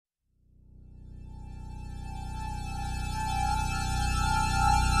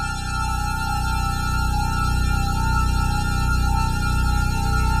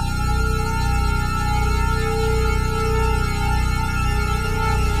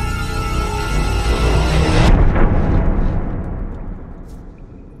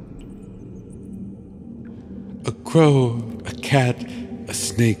crow, a cat, a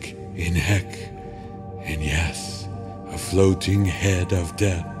snake in heck, and yes, a floating head of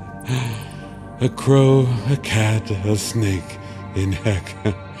death. A crow, a cat, a snake in heck,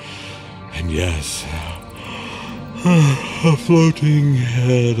 and yes, a floating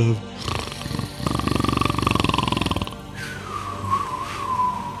head of...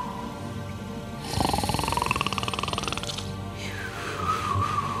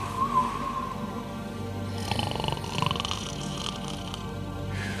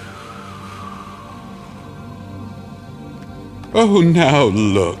 Oh, now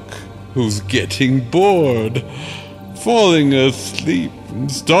look, who's getting bored, falling asleep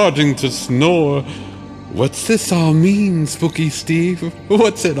and starting to snore. What's this all mean, Spooky Steve?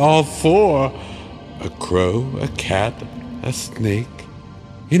 What's it all for? A crow, a cat, a snake?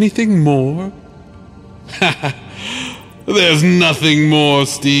 Anything more? There's nothing more,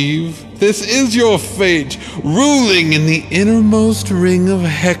 Steve. This is your fate, ruling in the innermost ring of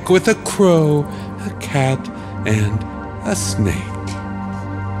heck with a crow, a cat, and a snake.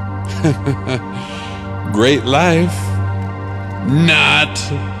 Great life. Not.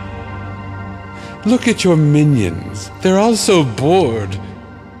 Look at your minions. They're all so bored.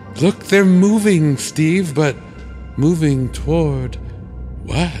 Look, they're moving, Steve, but moving toward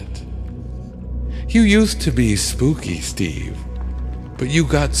what? You used to be spooky, Steve, but you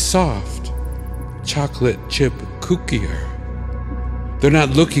got soft, chocolate chip cookier. They're not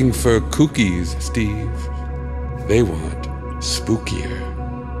looking for cookies, Steve. They want spookier.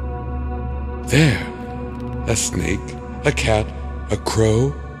 There, a snake, a cat, a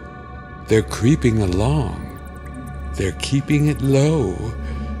crow. They're creeping along. They're keeping it low.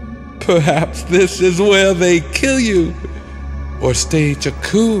 Perhaps this is where they kill you, or stage a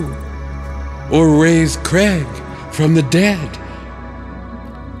coup, or raise Craig from the dead.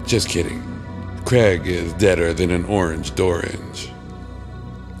 Just kidding. Craig is deader than an orange-dorange.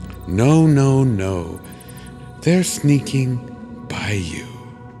 No, no, no. They're sneaking by you.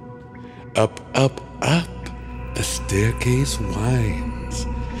 Up, up, up, the staircase winds.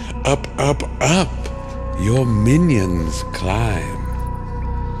 Up, up, up, your minions climb.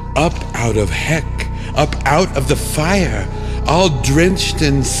 Up out of heck, up out of the fire, all drenched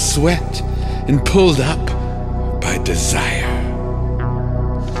in sweat and pulled up by desire.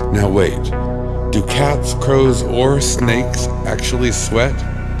 Now wait, do cats, crows, or snakes actually sweat?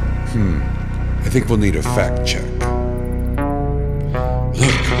 I think we'll need a fact check.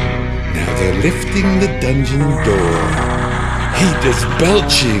 Look, now they're lifting the dungeon door. Heat is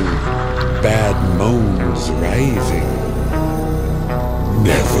belching, bad moans rising.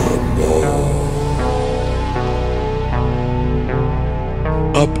 Nevermore.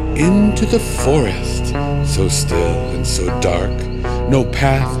 Up into the forest, so still and so dark. No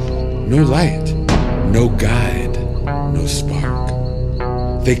path, no light, no guide, no spark.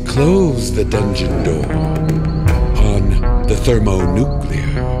 They close the dungeon door on the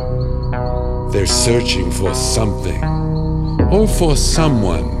thermonuclear. They're searching for something, or for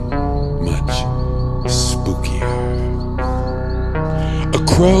someone much spookier. A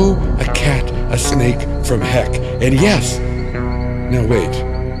crow, a cat, a snake from heck, and yes, now wait,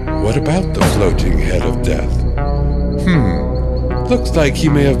 what about the floating head of death? Looks like he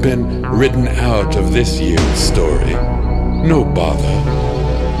may have been written out of this year's story. No bother.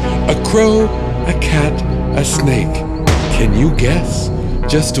 A crow, a cat, a snake. Can you guess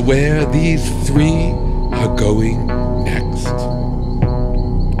just where these three are going next?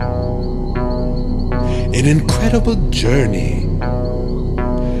 An incredible journey.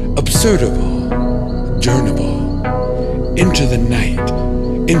 Absurdable, journeyable, into the night,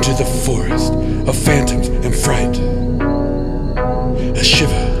 into the forest of phantoms and fright. A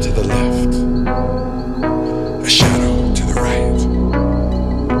shiver to the left, a shadow to the right.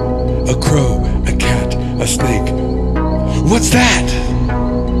 A crow, a cat, a snake. What's that?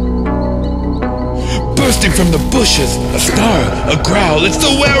 Bursting from the bushes, a snarl, a growl. It's the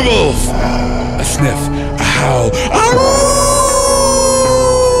werewolf! A sniff, a howl.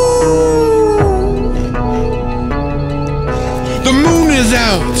 The moon is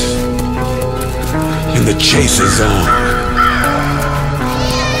out, and the chase is on.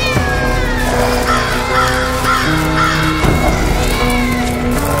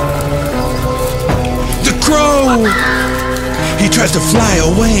 He tries to fly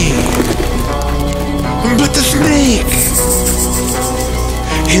away, but the snake,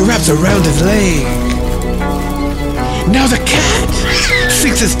 he wraps around his leg. Now the cat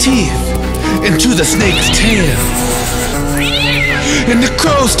sinks his teeth into the snake's tail, and the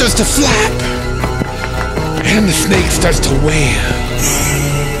crow starts to flap, and the snake starts to wail.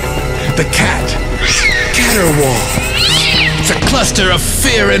 The cat caterwaul. It's a cluster of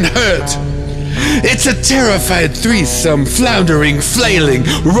fear and hurt. It's a terrified threesome, floundering, flailing,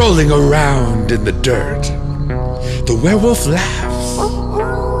 rolling around in the dirt. The werewolf laughs,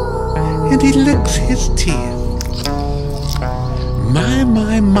 and he licks his teeth. My,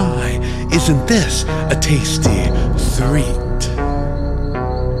 isn't this a tasty Threet?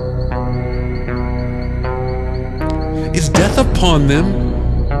 Is death upon them?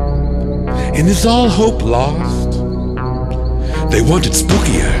 And is all hope lost? They want it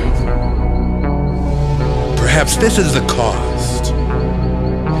spookier. Perhaps this is the cost.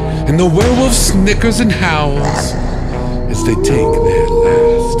 And the werewolf snickers and howls as they take their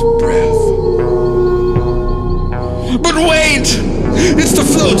last breath. But wait! It's the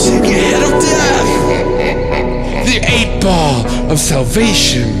floating head of death! The 8-ball of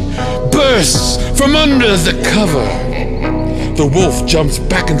salvation bursts from under the cover. The wolf jumps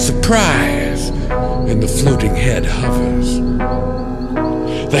back in surprise, and the floating head hovers.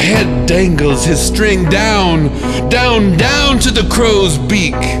 The head dangles his string down to the crow's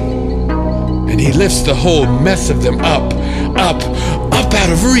beak. And he lifts the whole mess of them up out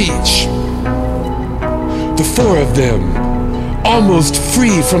of reach. The 4 of them almost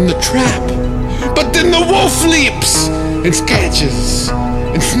free from the trap. But then the wolf leaps and scratches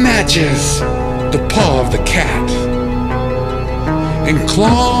and snatches the paw of the cat. And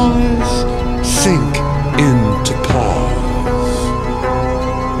claws sink into paws.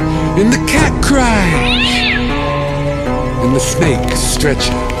 And the cat cries. And the snake stretches.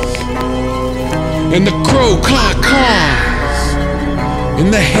 And the crow caws.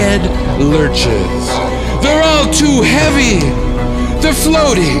 And the head lurches. They're all too heavy. They're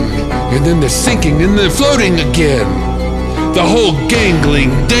floating. And then they're sinking and they're floating again. The whole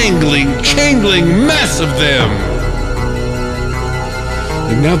gangling, dangling, changling mess of them.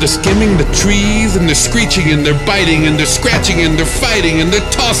 And now they're skimming the trees, and they're screeching, and they're biting, and they're scratching, and they're fighting, and they're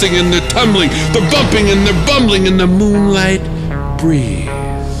tossing, and they're tumbling, they're bumping, and they're bumbling in the moonlight breeze.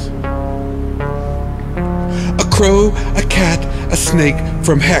 A crow, a cat, a snake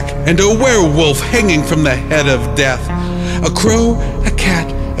from heck, and a werewolf hanging from the head of death. A crow, a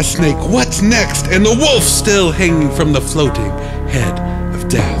cat, a snake, what's next? And the wolf still hanging from the floating head of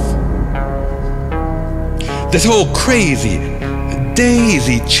death. This whole crazy,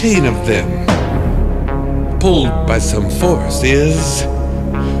 daisy chain of them, pulled by some force, is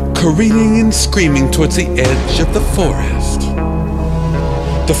careening and screaming towards the edge of the forest.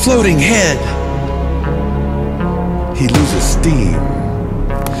 The floating head, he loses steam,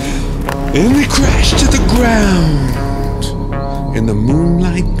 and they crash to the ground, and the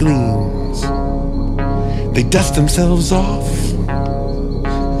moonlight gleams. They dust themselves off,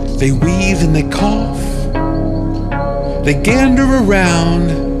 they wheeze and they cough. They gander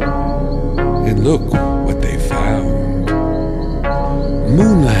around, and look what they found.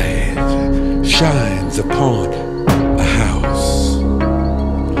 Moonlight shines upon a house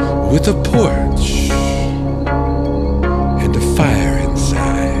with a porch and a fire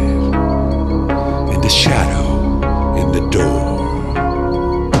inside and a shadow in the door.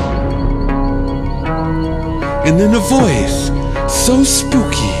 And then a voice so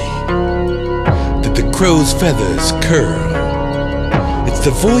spooky the crow's feathers curl. It's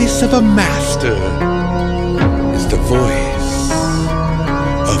the voice of a master. It's the voice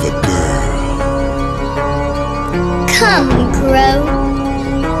of a girl. Come, crow,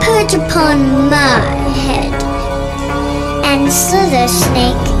 perch upon my head, and slither,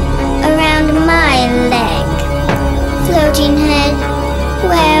 snake, around my leg. Floating head,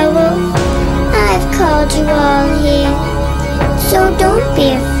 werewolf, I've called you all here, so don't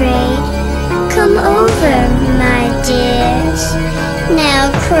be afraid. Come over, my dears.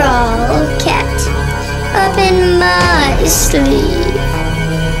 Now crawl, cat, up in my sleeve.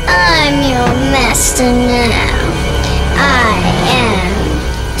 I'm your master now. I am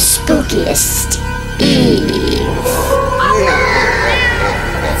spookiest Eve.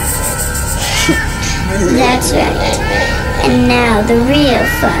 That's right. And now the real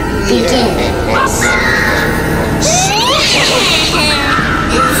fun begins.